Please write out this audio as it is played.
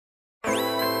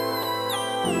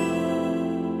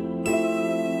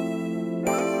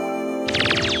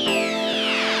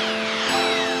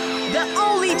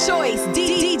only choice,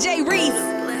 DJ Reese.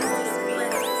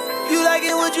 You like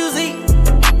it what you see.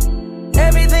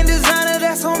 Everything designer,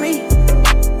 that's on me.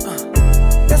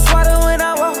 That's why the when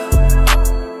I walk,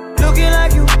 looking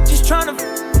like you, just tryna.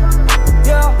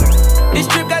 Yeah, this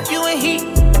trip got you in heat.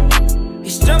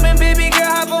 It's jumping, baby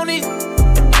girl, hop on it.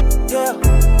 Yeah,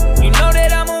 you know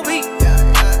that I'm on beat.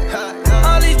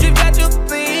 All these trips got you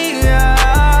beat.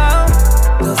 Yeah,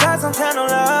 those eyes I'm tryna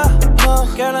love.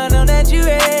 Girl, I know that you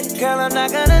ready. Girl, I'm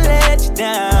not gonna let you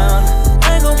down.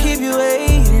 I ain't gon' keep you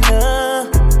waiting up.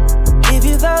 If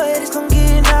you thought it, it's gon'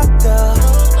 get knocked up.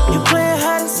 You playing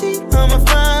hide and seek, I'ma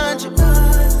find you.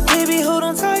 Baby, hold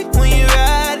on tight when you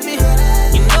ride me.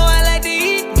 You know I like to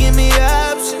eat, give me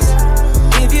options.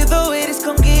 If you throw it, it's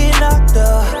gon' get knocked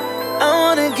up. I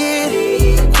wanna get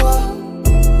equal.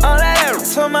 All that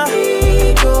is for my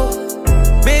ego.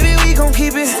 Baby, we gon'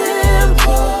 keep it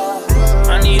simple.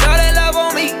 I need all that love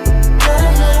on me.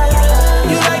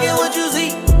 You like it what you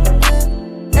see.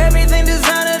 Everything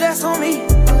designer, that's on me.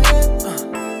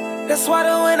 That's why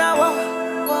the when I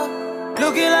walk,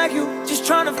 looking like you, just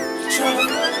tryna.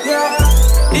 Yeah,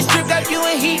 this trip got you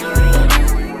in heat.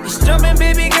 It's jumping,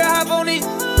 baby girl, hop on it.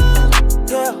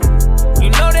 Yeah, you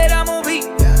know that I'm on beat.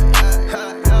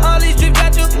 All these trips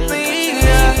got you in heat.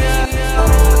 Yeah,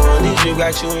 these trips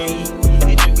got you in heat.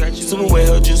 Super wet,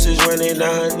 her juices running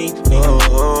down her knee.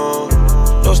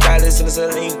 No stylist in the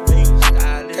saline.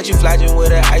 Got you flogging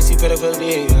with an icy pedal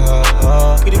dick.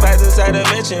 Pretty vibes inside the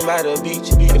mansion by the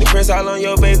beach. Pretty prints all on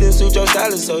your bathing suit, your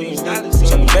stylist so unique.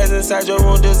 Some beds inside your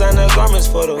room, designer garments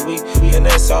for the week. And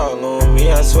that's all on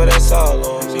me, I swear that's all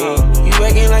on me. You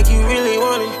acting like you really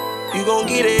want it, you gon'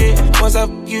 get it. Once I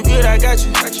you good, I got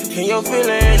you. In your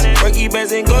feelings, worky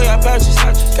bands and Goya pouches.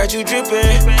 Got you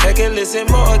dripping, take a listen,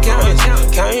 more accountants.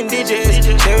 Counting digits,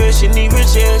 cherishing the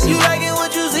riches. You like it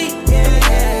what you see.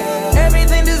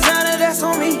 Everything designer, that's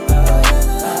on me.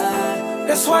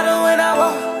 That's why the when I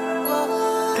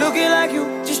walk, looking like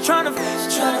you, just tryna.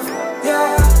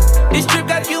 Yeah, this trip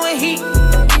got you in heat.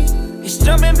 It's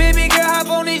jumping, baby girl, hop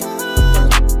on it.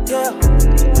 Yeah,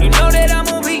 you know that I'm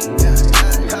on beat.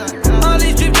 All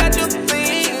these trips got you in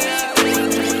heat.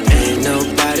 Ain't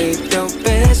nobody dope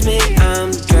as me.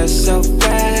 I'm dressed so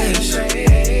fresh.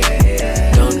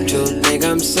 Don't you think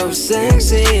I'm so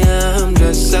sexy? I'm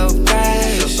dressed so fresh.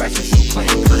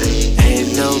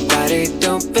 Ain't nobody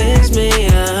dope as me.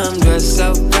 I'm dressed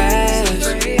so fresh.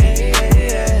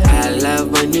 I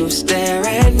love when you stare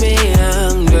at me.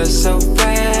 I'm dressed so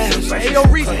fresh. Hey, yo,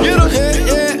 Reese, get her.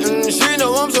 Yeah, she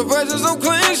know I'm so fresh and so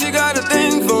clean. She got a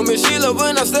thing for me. She love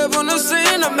when I step on the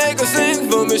scene. I make her sing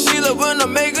for me. She love when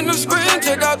I'm making her scream.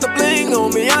 Check out the bling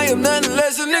on me. I am nothing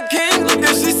less than a king.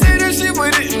 If she say that she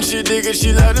with it and she dig it,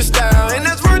 she love the style. And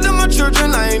that's word to my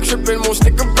children. I ain't tripping, won't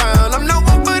stick around. I'm no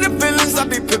one for the feelings. I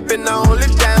be pippin', I hold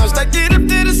it down. Stack it up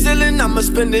to the ceiling. I'ma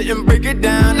spend it and break it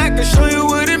down. I can show you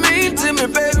what it means to me,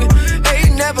 baby.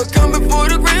 Ain't never come before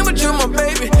the grand, but you my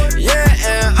baby. Yeah,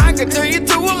 and I can turn you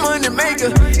to a money maker.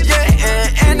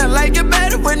 Yeah, and I like it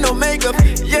better with no makeup.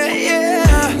 Yeah,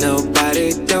 yeah.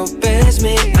 Nobody dope as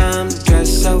me. I'm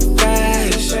dressed so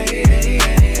fresh.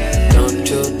 Don't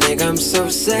you think I'm so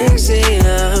sexy?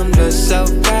 I'm dressed so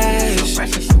fresh.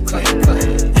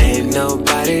 Ain't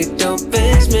nobody dope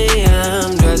as me.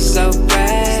 I'm dressed so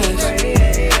fresh.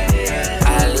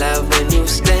 I love when you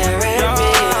stare at me.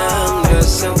 I'm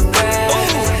dressed so fresh.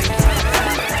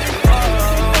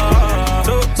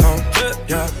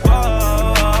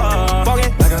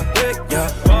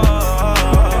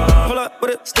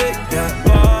 Stick, yeah.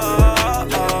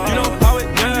 You know how it,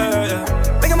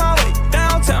 yeah. Making my way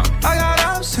downtown, I got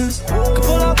options. Could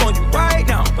pull up on you right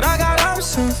now, but I got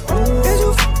options. Is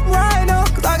you right now,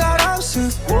 cause I got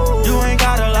options. You ain't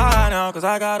gotta lie now, cause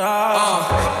I got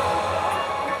options.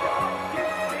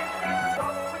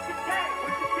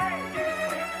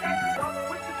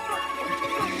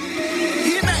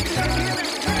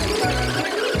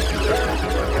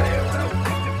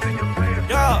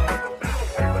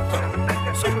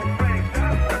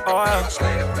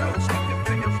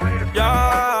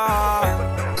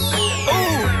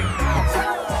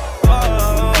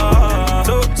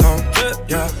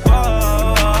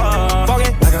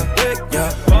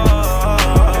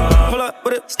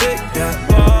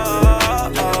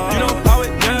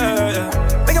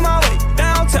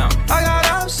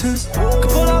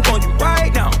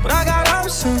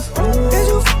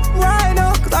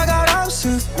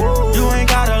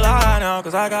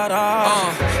 I got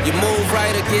all. You move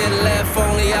right or get left,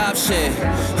 only option.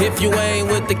 If you ain't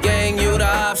with the gang, you the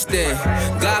obstin.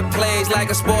 Got plays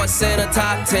like a sports center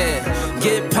top 10.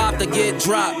 Get popped or get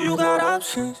dropped. You got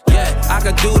options. Yeah, I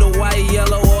could do the white,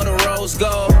 yellow, or the rose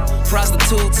gold.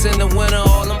 prostitutes in the winter,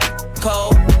 all them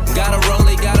cold. Got a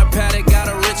rollie, got a paddock, got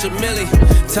a Richard Millie.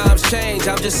 Times change,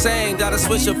 I'm just saying, gotta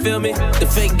switch up, feel me? The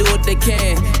fake do what they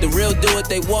can, the real do what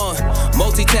they want.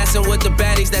 Multitasking with the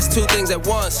baddies, that's two things at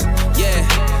once. Yeah,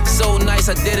 so nice,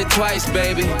 I did it twice,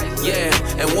 baby. Yeah,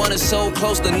 and one is so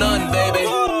close to none, baby.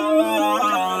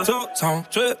 Two-tone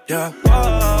trip, yeah.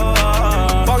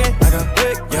 Walking like a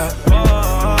brick, yeah.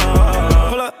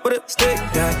 Pull up with a stick,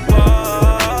 yeah.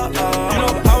 You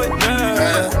know how it goes.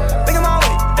 Thinking my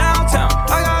way downtown,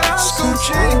 I got out.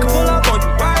 Scoochie, can pull up on you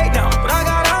right now, but I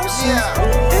got out. Is you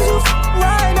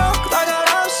right now? 'Cause I got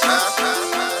out.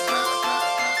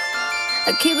 I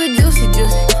keep it juicy,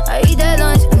 I eat that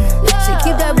lunch. She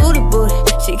keep that booty,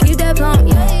 she keep that plump,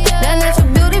 yeah. That natural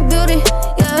beauty,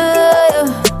 yeah.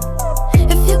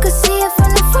 If you could see it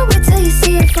from the front, wait till you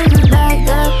see it from the back,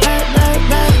 back, yeah,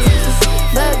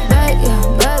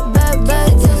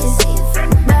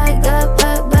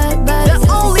 back. The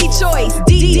only choice,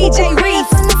 DJ Reese.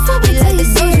 From the front, wait till you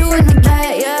see you in the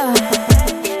back, yeah.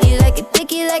 You like it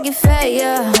thick, you like it fat,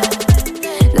 yeah.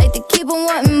 Like to keep on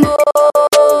wanting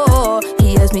more.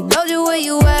 He asked me, Doja, where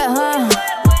you at, huh?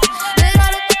 Then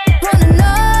all the wanna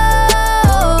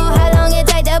know how long it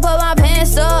take to put my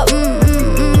pants up.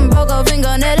 Broke a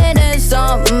fingernail and then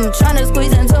some. Tryna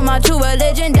squeeze into my true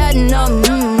religion, that numb.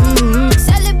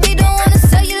 Celebrate, don't wanna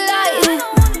sell you light.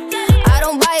 I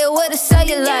don't buy it with a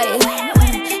cellulite.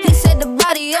 He said the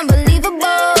body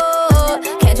unbelievable.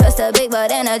 Can't trust a big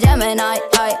butt in a Gemini.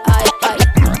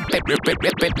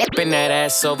 Rippin' that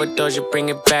ass over Doja, bring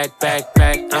it back.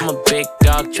 I'm a big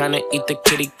dog tryna eat the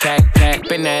kitty cat.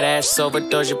 Rippin' that ass over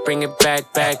Doja, bring it back.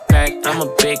 I'm a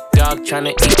big dog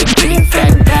tryna eat the kitty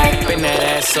cat. Rippin' that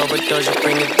ass over Doja,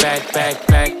 bring it back.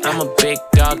 I'm a big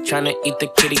dog tryna eat the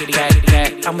kitty cat.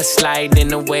 I'ma slide in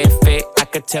the way it fit. I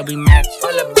could tell we match.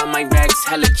 All about my racks,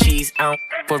 hella cheese, I don't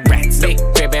for rats. Big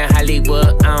crib in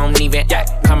Hollywood, I don't even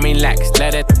act. Come relax,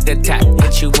 let it attack.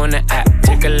 Hit you on the app,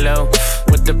 take a low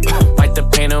with the wipe the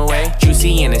pain away.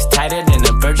 Juicy and it's tighter than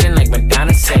a virgin, like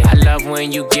Madonna say. I love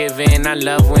when you give in, I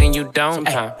love when you don't.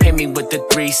 Hit me with the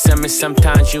threesome and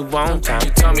sometimes you won't.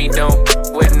 You told me don't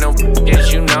with no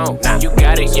yes, you know. You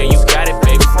got it, yeah, you got it,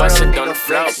 baby. Bust it on the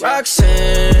floor.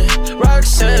 Roxanne,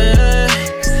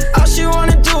 all she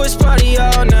wanna do is party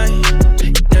all night.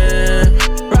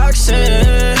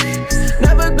 Roxanne,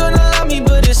 never gonna love me,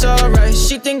 but it's alright.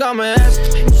 She think I'm an ass,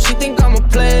 she think I'm a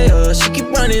player. She keep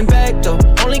running back though,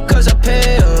 only cause I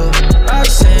pay her.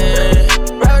 Roxanne,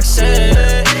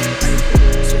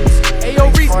 hey yo,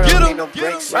 Reese, get him.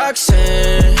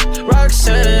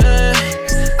 Roxanne,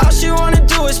 all she wanna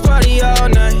do is party all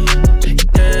night.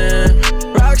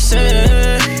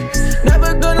 Roxanne,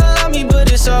 never gonna love me, but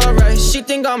it's alright. She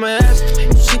think I'm an ass,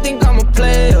 she think I'm a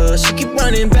player. She keep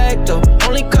running back though,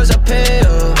 only cause I pay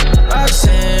her.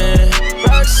 Roxanne,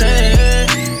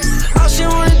 all she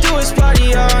wanna do is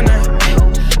party all night.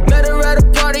 Met her at a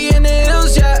party in the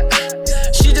hills, yeah.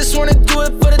 She just wanna do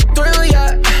it for the thrill,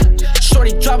 yeah.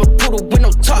 Shorty drive a poodle with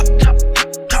no top.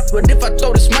 But if I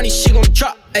throw this money, she gon'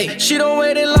 drop. Ay. She don't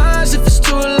wait in lines if it's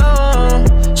too long.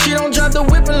 She don't drive the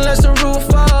whip unless the roof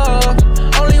off.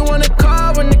 Only want a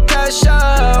car when the cash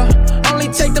out. Only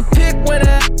take the pick when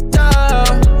the out.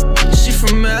 She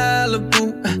from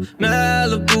Malibu.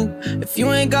 If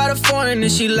you ain't got a foreign, then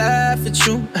she laugh at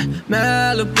you.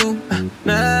 Malibu.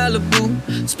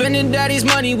 Spending daddy's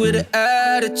money with an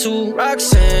attitude.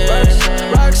 Roxanne,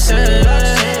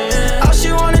 all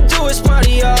she wanna do is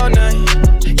party all night.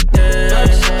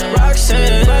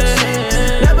 Roxanne,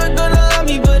 never gonna love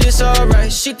me, but it's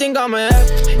alright. She think I'm an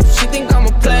ass, she think I'm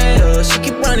a player. She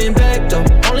keep running back though,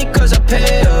 only cause I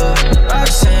pay her.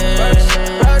 Roxanne,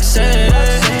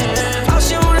 all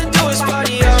she wanna do is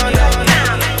party all night.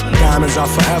 Diamonds are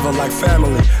forever like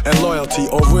family and loyalty,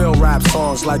 or real rap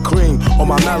songs like cream or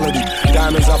my melody.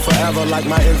 Diamonds are forever like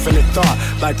my infinite thought,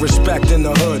 like respect in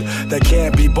the hood that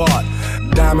can't be bought.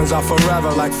 Diamonds are forever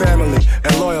like family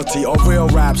and loyalty, or real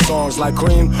rap songs like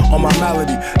cream or my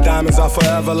melody. Diamonds are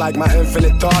forever like my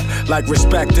infinite thought, like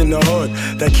respect in the hood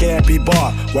that can't be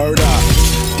bought. Word up.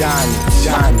 Diamonds.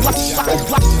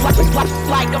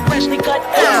 Like a freshly cut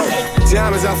diamond.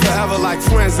 Diamonds are forever like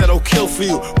friends that'll kill for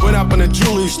you. Went up in a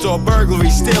jewelry store,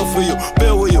 burglary, steal for you.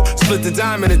 Bill with you, split the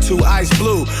diamond in two, ice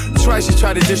blue. Twice you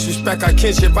try to disrespect our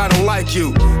kinship, I don't like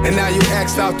you. And now you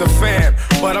X'd out the fam.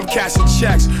 But I'm cashing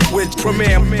checks with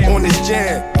Premier on this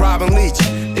jam. Robin Leach,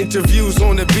 interviews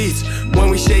on the beach. When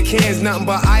we shake hands, nothing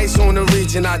but ice on the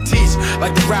reach. And I teach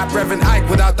like the rap Reverend Ike,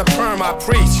 without the perm I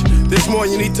preach. There's more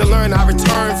you need to learn. I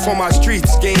return for my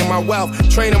streets, gaining my wealth,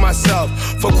 training myself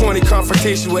for corny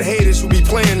confrontation with haters who be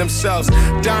playing themselves.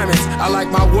 Diamonds, I like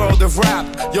my world of rap.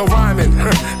 Yo, rhyming,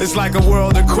 it's like a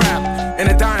world of crap. And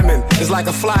a diamond is like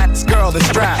a fly girl that's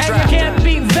strapped. And you can't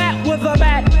beat that with a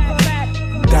bat.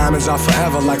 Diamonds are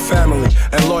forever like family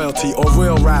and loyalty, or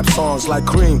real rap songs like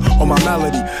Cream or my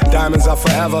melody. Diamonds are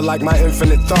forever like my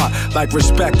infinite thought, like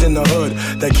respect in the hood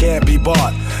that can't be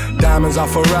bought. Diamonds are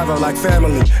forever like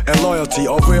family and loyalty,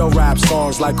 or real rap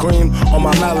songs like Cream or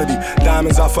my melody.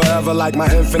 Diamonds are forever like my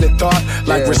infinite thought,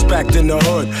 like respect in the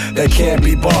hood that can't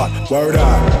be bought. Word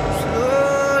up.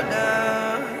 Slow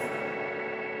down.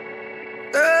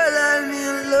 Girl, let me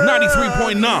love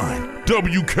 93.9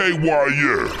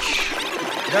 WKYS.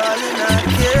 Darling, I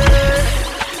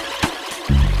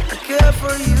care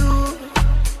for you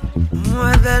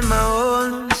more than my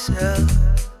own self.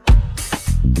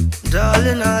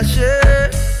 Darling, I'll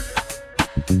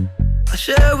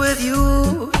share with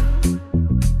you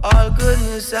all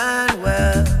goodness and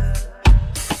wealth.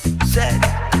 Said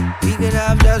we can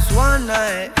have just one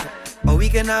night, or we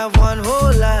can have one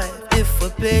whole life if we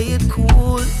play it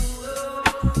cool.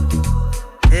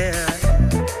 Yeah.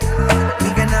 We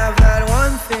can have that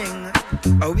one thing,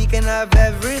 or we can have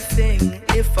everything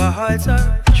if our hearts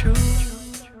are true.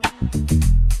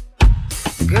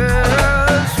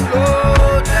 Girl,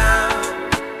 slow down.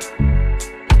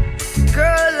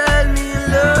 Girl, let me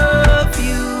love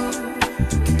you.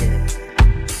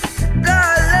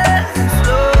 Darling,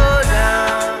 slow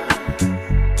down.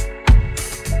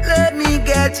 Let me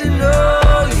get to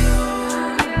know you.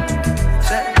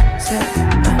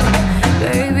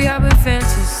 Baby, I've been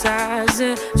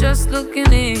fantasizing, just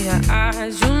looking in your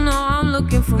eyes. You know I'm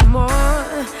looking for more,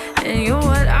 and you're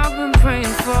what I've been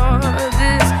praying for.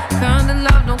 This kind of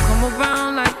love don't come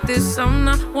around like this. I'm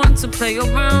not one to play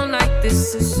around like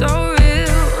this. It's so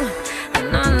real,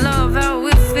 and I love how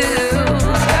it feels.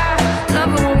 I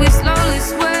love it when we slowly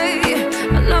sway.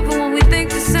 I love it when we think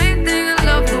the same thing. I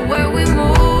love the way we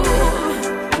move,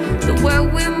 the way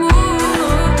we move.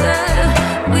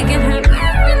 Yeah. We can have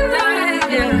every night,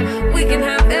 yeah. We can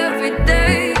have every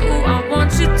day. Ooh, I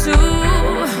want you to.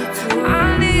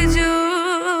 I need you.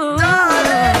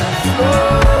 Darling,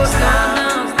 slow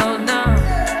down. Slow down.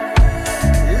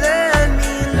 Let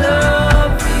me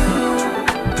love you.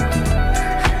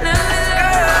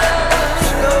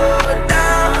 Slow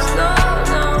down.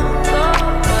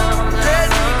 Let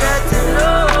me get to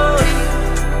know you.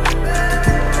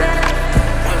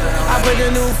 I put the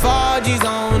new 4Gs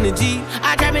on the G.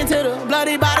 I trap into the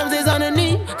bloody bottoms is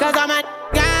underneath. Cause all my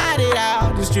got it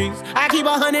out the streets. I keep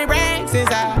 100 racks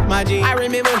inside my jeans. I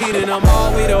remember hitting them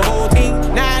all with the whole team.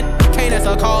 Now I can't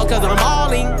answer calls cause I'm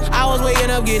balling. I was waking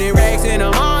up getting racks in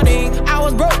the morning. I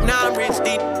was broke, now I'm rich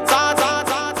deep.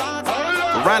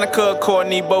 Veronica,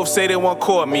 Courtney both say they won't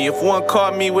court me. If one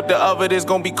caught me with the other, there's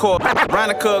gonna be court.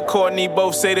 Veronica, Courtney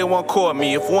both say they won't court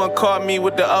me. If one caught me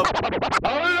with the other.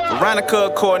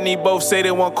 Veronica, Courtney both say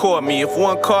they won't court me. If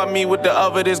one caught me with the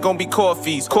other, there's gonna be court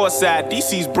fees. Courtside,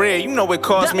 DC's bread, you know it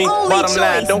cost me. Bottom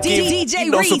line, don't give,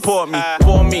 you don't support me.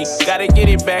 For me, gotta get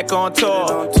it back on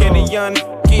tour. Can a young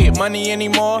get money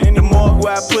anymore? The more who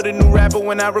I put a new rapper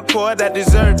when I record, I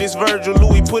deserve this Virgil.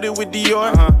 Louis put it with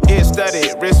Dior. Head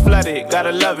studded, wrist flooded,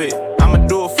 gotta love it. I'ma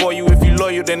do it for you if you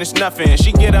loyal, then it's nothing.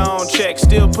 She get her own check,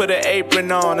 still put her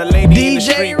apron on. A lady in the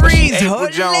street, but she April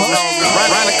Jones.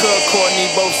 Veronica, Courtney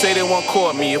both say they won't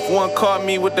court me. If one caught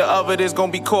me with the other, there's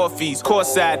gonna be court fees.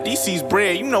 Courtside, DC's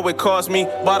bread, you know it cost me.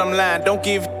 Bottom line, don't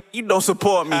give, you don't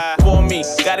support me. For me,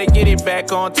 gotta get it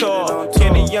back on tour.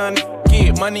 Can a young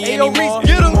get money anymore?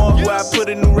 The more who I put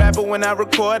a new rapper when I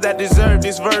record, I deserve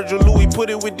this Virgil. Louis put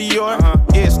it with Dior.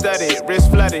 Head studded, wrist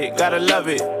flooded, gotta love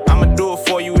it. I'ma do it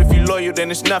for you if you loyal,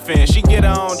 then it's nothing. She get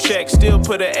her own check, still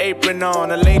put her apron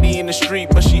on. A lady in the street,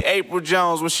 but she April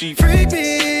Jones when she freak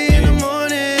me in the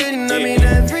morning. I mean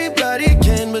everybody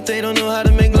can, but they don't know how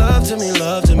to make love to me,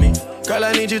 love to me. Girl,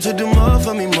 I need you to do more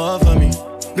for me, more for me.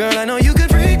 Girl, I know you could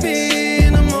freak me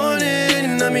in the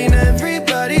morning. I mean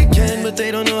everybody can, but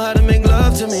they don't know how to make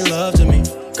love to me, love to me.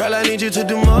 Girl, I need you to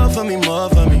do more for me, more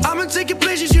for me. I'ma take you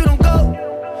places you don't go,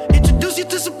 introduce you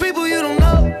to some people you don't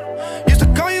know. Used to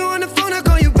call you on the phone, I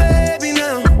call you baby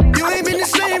now. You ain't been the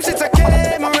same since I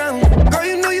came around. Girl,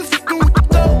 you know you fucking with the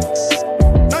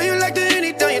dough. Know you like to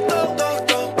anything you throw.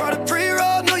 Brought a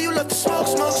pre-roll, know you love to smoke.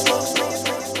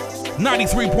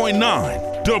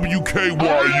 93.9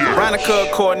 WKYS. Veronica,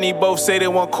 Courtney both say they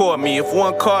won't court me. If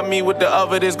one caught me with the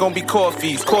other, there's gonna be court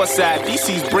fees. Courtside,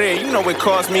 DC's bread, you know it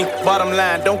cost me. Bottom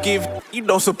line, don't give, you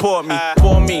don't support me.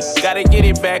 For me, gotta get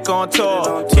it back on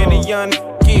tour. Can a young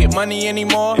get money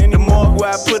anymore. The more where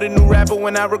I put a new rapper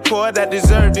when I record, I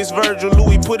deserve this Virgil.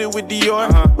 Louis put it with Dior.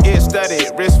 Ear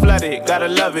studded, wrist flooded, gotta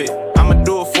love it. I'ma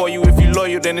do it for you if you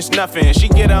loyal, then it's nothing. She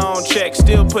get her own check,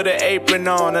 still put her apron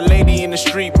on. A lady in the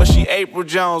street, but she April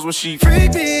Jones when she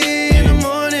freak me in the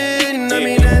morning. I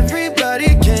mean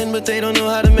everybody can, but they don't know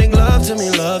how to make love to me,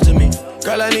 love to me.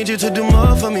 Girl, I need you to do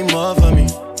more for me, more for me.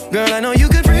 Girl, I know you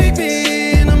could freak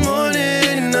me in the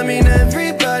morning. I mean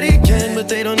everybody can, but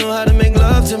they don't know how to make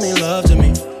love to me, love to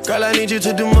me. Girl, I need you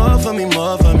to do more for me,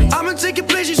 more for me. I'ma take you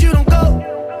places you don't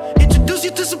go, introduce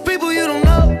you to some people you don't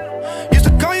know. Used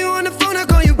to call you on the phone, I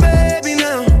call you baby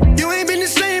now. You ain't been the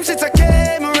same since I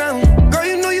came around. Girl,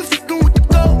 you know you fucking with the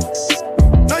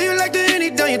dope. Know you like the Henny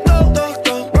down your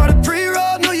throat. Brought a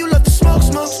pre-roll, know you love to smoke,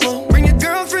 smoke, smoke. Bring your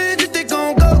girlfriend if they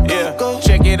gon' go, go, go.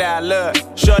 Check it out, look.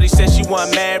 Shorty said she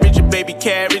want marriage, a baby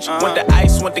carriage. Want the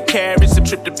ice, want the carrots, a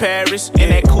trip to Paris.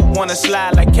 And that coupe wanna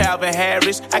slide like Calvin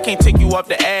Harris. I can't take you off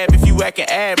the ab if you acting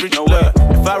average. Look,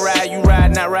 if I ride, you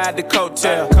ride, not ride the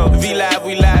coattail. V-Live,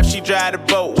 we live, she drive the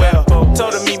boat well.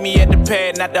 Told her meet me at the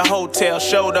pad, not the hotel.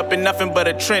 Showed up in nothing but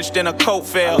a trench, then a coat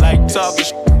fell. Like talking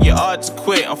your art to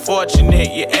quit.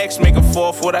 Unfortunate, your ex make a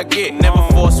fourth what I get. Never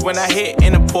force when I hit,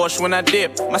 in a Porsche when I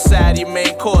dip. My side, your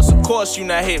main course, of course you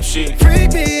not hip shit.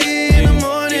 Freak me in the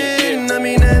morning. I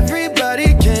mean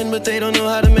everybody can, but they don't know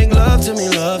how to make love to me,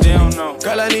 love to me.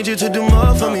 Girl, I need you to do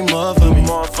more for me, more for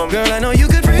me. Girl, I know you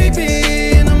could freak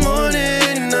me in the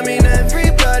morning. I mean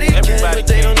everybody can, but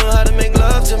they don't know how to make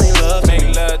love to me, love to me.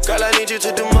 Girl, I need you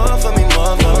to do more for me,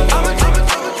 more for me.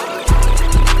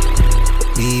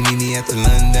 Meet me after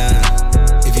London.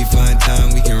 If you find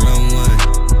time, we can run one.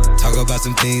 Talk about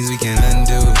some things we can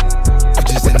undo. You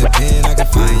just in the pen, I can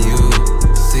find you.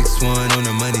 6'1" on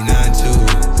the money,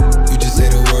 9'2". You just say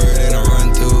the word and I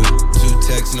run through. 2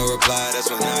 texts, no reply, that's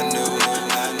when I knew.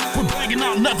 We're bringing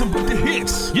out nothing but the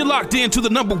hits. You're locked into the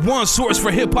 #1 source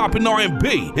for hip-hop and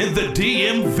R&B in the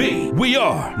DMV. We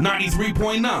are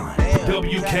 93.9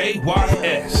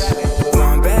 WKYS.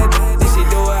 One bad bitch, she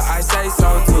do what I say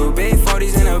so. 2 big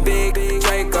 40s and a big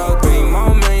Draco. 3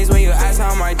 more millions when you ask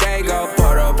how my day go.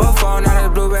 Poured up a phone, not a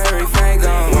blueberry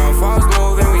fango. 1 false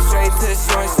move and we straight to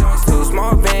shorts. 2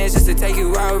 small bands just to take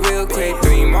you out real quick.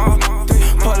 3 more,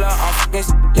 pull up on fucking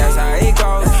shit, that's how it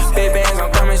goes. Big bands,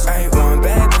 I'm coming straight. One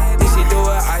bad bitch, she do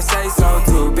what I say so.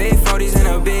 2 big 40s and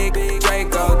a big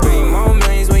Draco. 3 more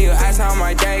millions when you ask how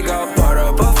my day go. Poured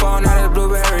up a phone, not a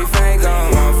blueberry fango.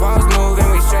 1 false move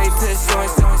and we straight to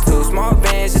shorts. 2 small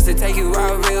bands just to take you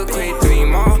out real quick. 3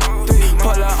 more,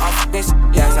 pull up on fucking shit,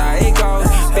 that's how it goes.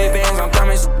 Big bands, I'm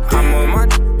coming I'm on my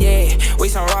yeah. We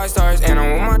some rock stars and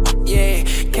I'm on my yeah.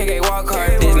 Can't get walk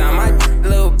hard, this not my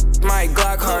little my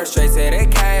Glock hard, straight to the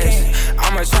cash.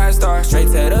 I'm a trap star, straight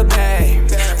to the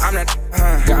bag. I'm the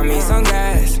got me some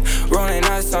gas, rolling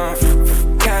up some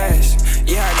cash.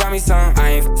 Yeah, I got me some. I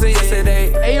ain't f***ing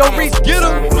yesterday. Hey, yo, Reese, get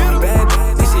him. Bad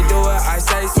bitch, she do what I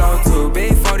say so. 2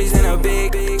 big 40s and a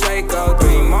big Draco.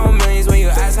 3 more millions when you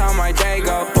ask how my day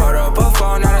go. Poured up a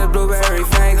phone, not a blueberry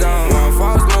fango. 1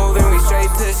 false move and we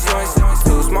straight to shorts.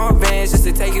 2 small bands just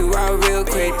to take you out real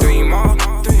quick. 3 more,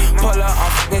 pull up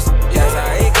on fucking shit, that's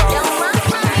how it goes.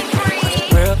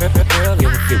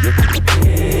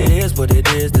 It is what it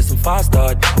is, this some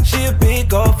 5-star. She a big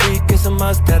gold freak, it's a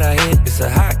must that I hit. It's a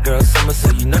hot girl summer,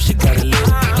 so you know she got it lit.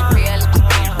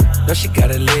 No, she got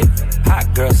it lit.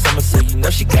 Hot girl summer, so you know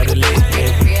she got it lit.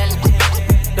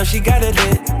 Yeah. No, she got it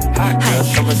lit. Hot girl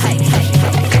summer, so you know she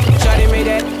got it lit. Shawty made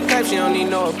that type, she don't need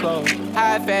no clothes.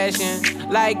 High fashion,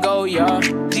 like Goya,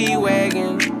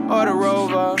 G-Wagon, or the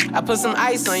Rover. I put some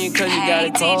ice on you cause you got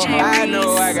it cold. I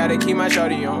know I gotta keep my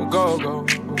shawty on go.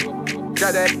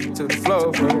 Drop that to the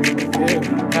floor, yeah.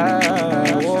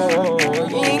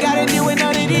 You ain't gotta deal with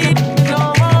none of these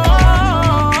no more.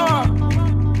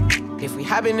 If we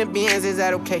hop in the Benz, is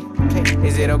that okay?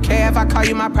 Is it okay if I call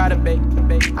you my pride, babe?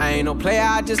 I ain't no player,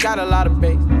 I just got a lot of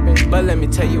babe. But let me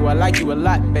tell you, I like you a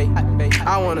lot, babe.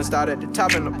 I wanna start at the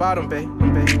top and the bottom, babe.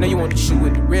 Now you want to shoot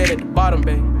with the red at the bottom,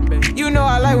 babe. You know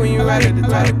I like when you right at the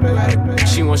top, babe.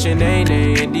 She wants your name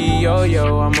and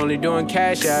D-Yo-Yo. I'm only doing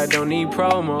cash, I don't need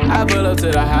promo. I pull up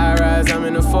to the high rise, I'm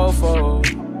in the fofo.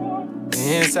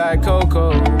 Inside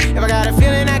Coco. If I got a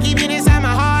feeling, I keep it inside my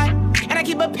heart. And I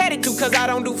keep a pedicure cause I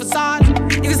don't do facades.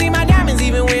 You can see my diamonds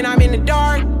even when I'm in the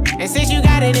dark. And since you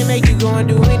got it, it make you go and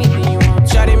do anything you want.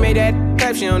 Shawty made that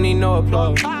clap, she don't need no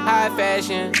applause. High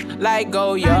fashion, like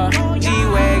Goya,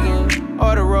 G-Wagon,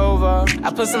 or the Rover.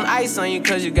 I put some ice on you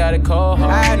cause you got a cold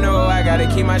heart. I know I gotta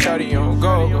keep my shawty on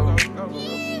go.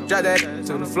 Drop that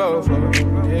to the floor.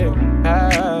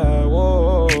 Yeah.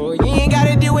 Whoa. You ain't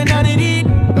gotta deal with none of these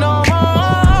no more.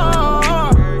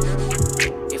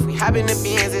 hop in the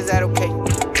Benz, is that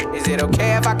okay? Is it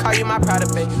okay if I call you my pride,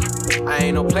 babe? I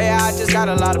ain't no player, I just got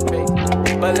a lot of faith.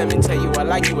 But let me tell you, I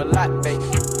like you a lot, babe.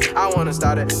 I wanna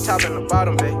start at the top and the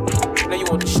bottom, babe. Now you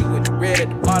want the shoe with the red at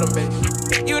the bottom,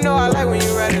 babe. You know I like when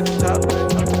you right at the top,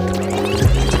 babe.